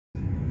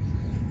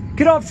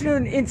Good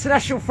afternoon,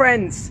 international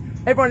friends.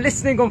 Everyone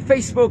listening on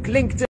Facebook,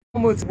 LinkedIn,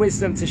 Talmud's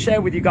Wisdom to share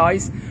with you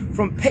guys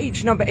from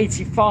page number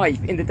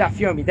 85 in the Daf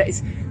Yomi. That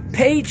is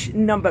page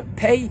number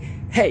Pei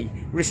Hey,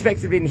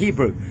 respectively in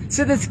Hebrew.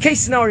 So there's a case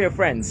scenario,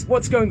 friends.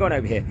 What's going on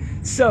over here?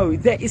 So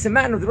there is a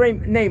man of the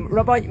name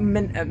Rabbi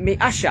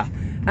Measha,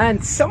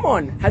 and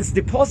someone has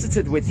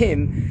deposited with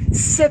him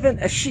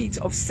a sheet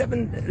of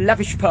 7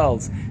 lavish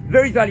pearls,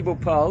 very valuable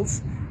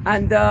pearls,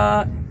 and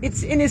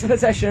it's in his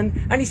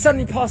possession, and he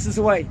suddenly passes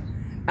away.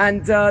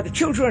 And the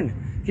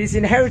children, his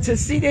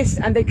inheritors, see this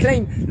and they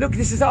claim, look,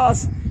 this is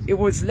ours. It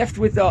was left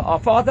with our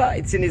father.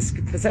 It's in his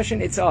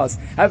possession. It's ours.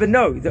 However,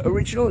 no, the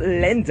original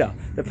lender,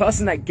 the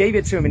person that gave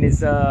it to him in his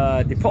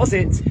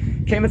deposit,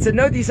 came and said,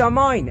 no, these are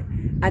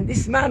mine. And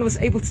this man was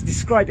able to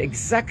describe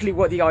exactly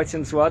what the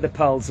items were, the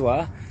pearls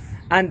were,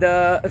 and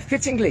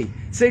fittingly.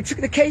 So he took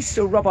the case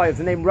to a rabbi of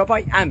the name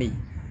Rabbi Ami,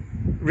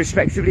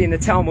 respectively in the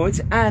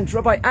Talmud, and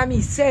Rabbi Ami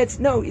said,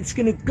 no, it's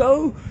going to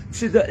go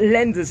to the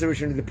lenders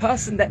originally, the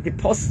person that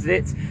deposited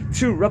it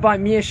to Rabbi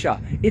Measha.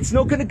 It's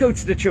not going to go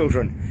to the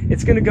children.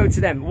 It's going to go to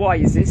them. Why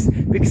is this?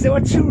 Because there are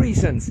 2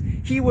 reasons.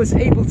 He was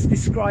able to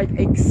describe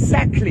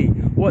exactly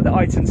what the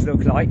items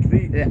look like,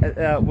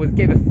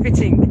 gave a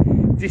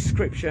fitting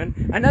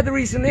description. Another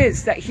reason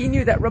is that he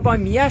knew that Rabbi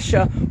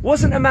Measha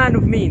wasn't a man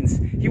of means.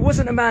 He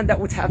wasn't a man that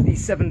would have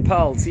these 7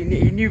 pearls. He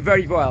knew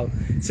very well.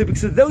 So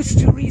because of those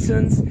 2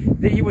 reasons,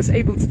 that he was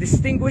able to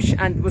distinguish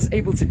and was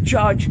able to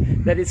judge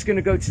that it's going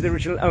to go to the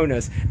original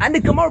owners. And the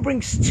Gemara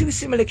brings 2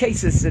 similar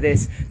cases to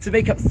this to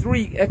make up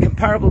 3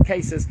 comparable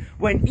cases,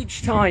 when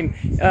each time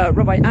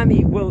Rabbi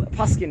Ami will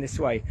paskin this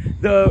way.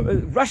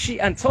 The Rashi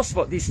and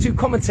Tosfot, these 2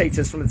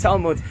 commentators from the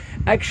Talmud,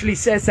 actually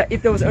says that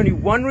if there was only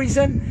 1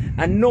 reason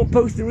and not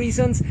both the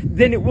reasons,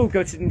 then it will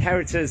go to the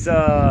inheritors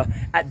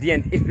at the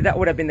end, if that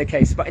would have been the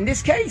case. But in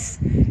this case,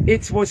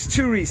 it was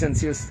 2 reasons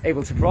he was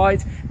able to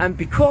provide, and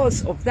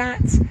because of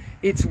that,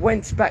 it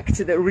went back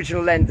to the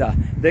original lender.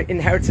 The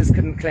inheritors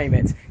couldn't claim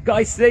it.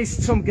 Guys, today's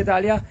Tzom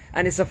Gedalia,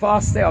 and it's a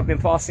fast day. I've been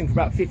fasting for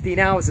about 15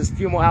 hours. There's a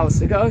few more hours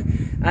to go.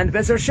 And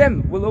Be'ezer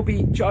Hashem will all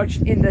be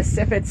judged in the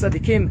Masechet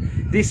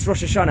Tzadikim this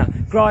Rosh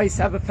Hashanah. Guys,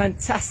 have a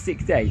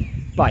fantastic day.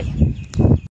 Bye.